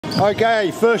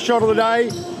Okay, first shot of the day.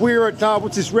 We're at,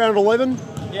 what's this, round 11?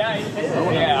 Yeah,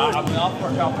 I've been off for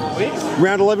a couple of weeks.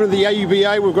 Round 11 of the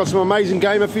AUBA. We've got some amazing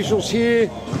game officials here.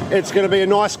 It's going to be a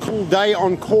nice, cool day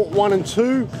on court 1 and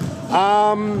 2.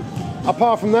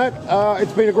 Apart from that,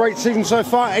 it's been a great season so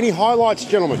far. Any highlights,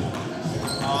 gentlemen? For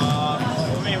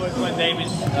me, it was when David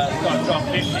got dropped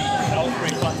 50. That was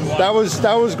pretty fun to watch.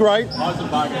 That was great. I was the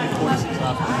back in 46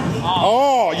 after.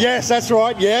 Oh, yes, that's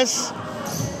right. Yes.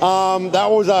 That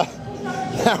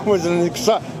was an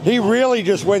exciting. He really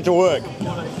just went to work.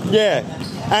 Yeah,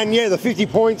 and yeah, the 50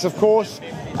 points, of course.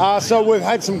 So we've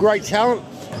had some great talent.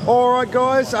 All right,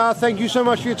 guys. Thank you so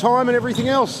much for your time and everything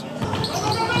else.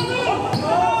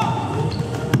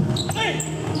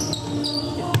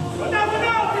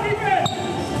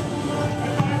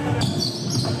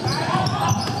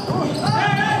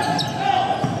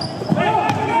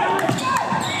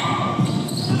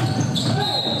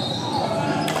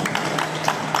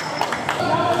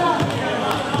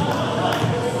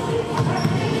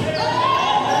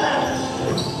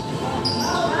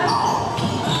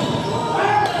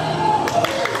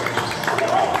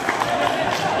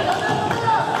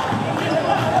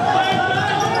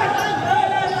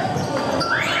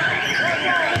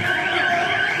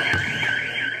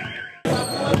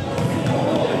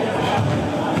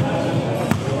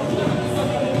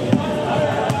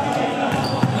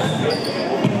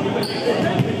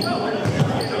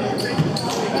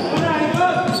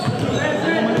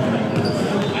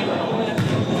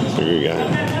 There you go.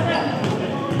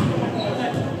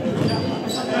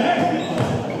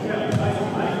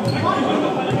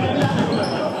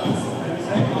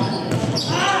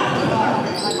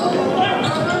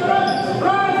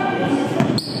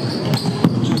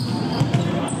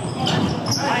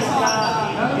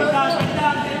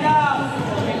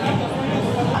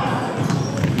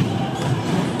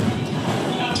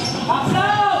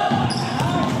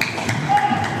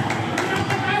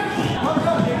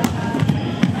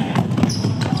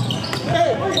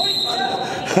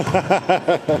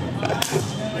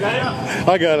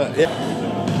 I got it. Yeah.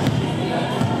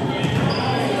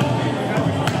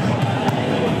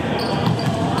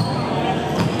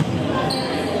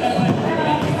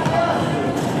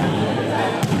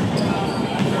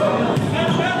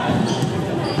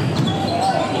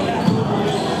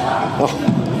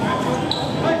 Oh.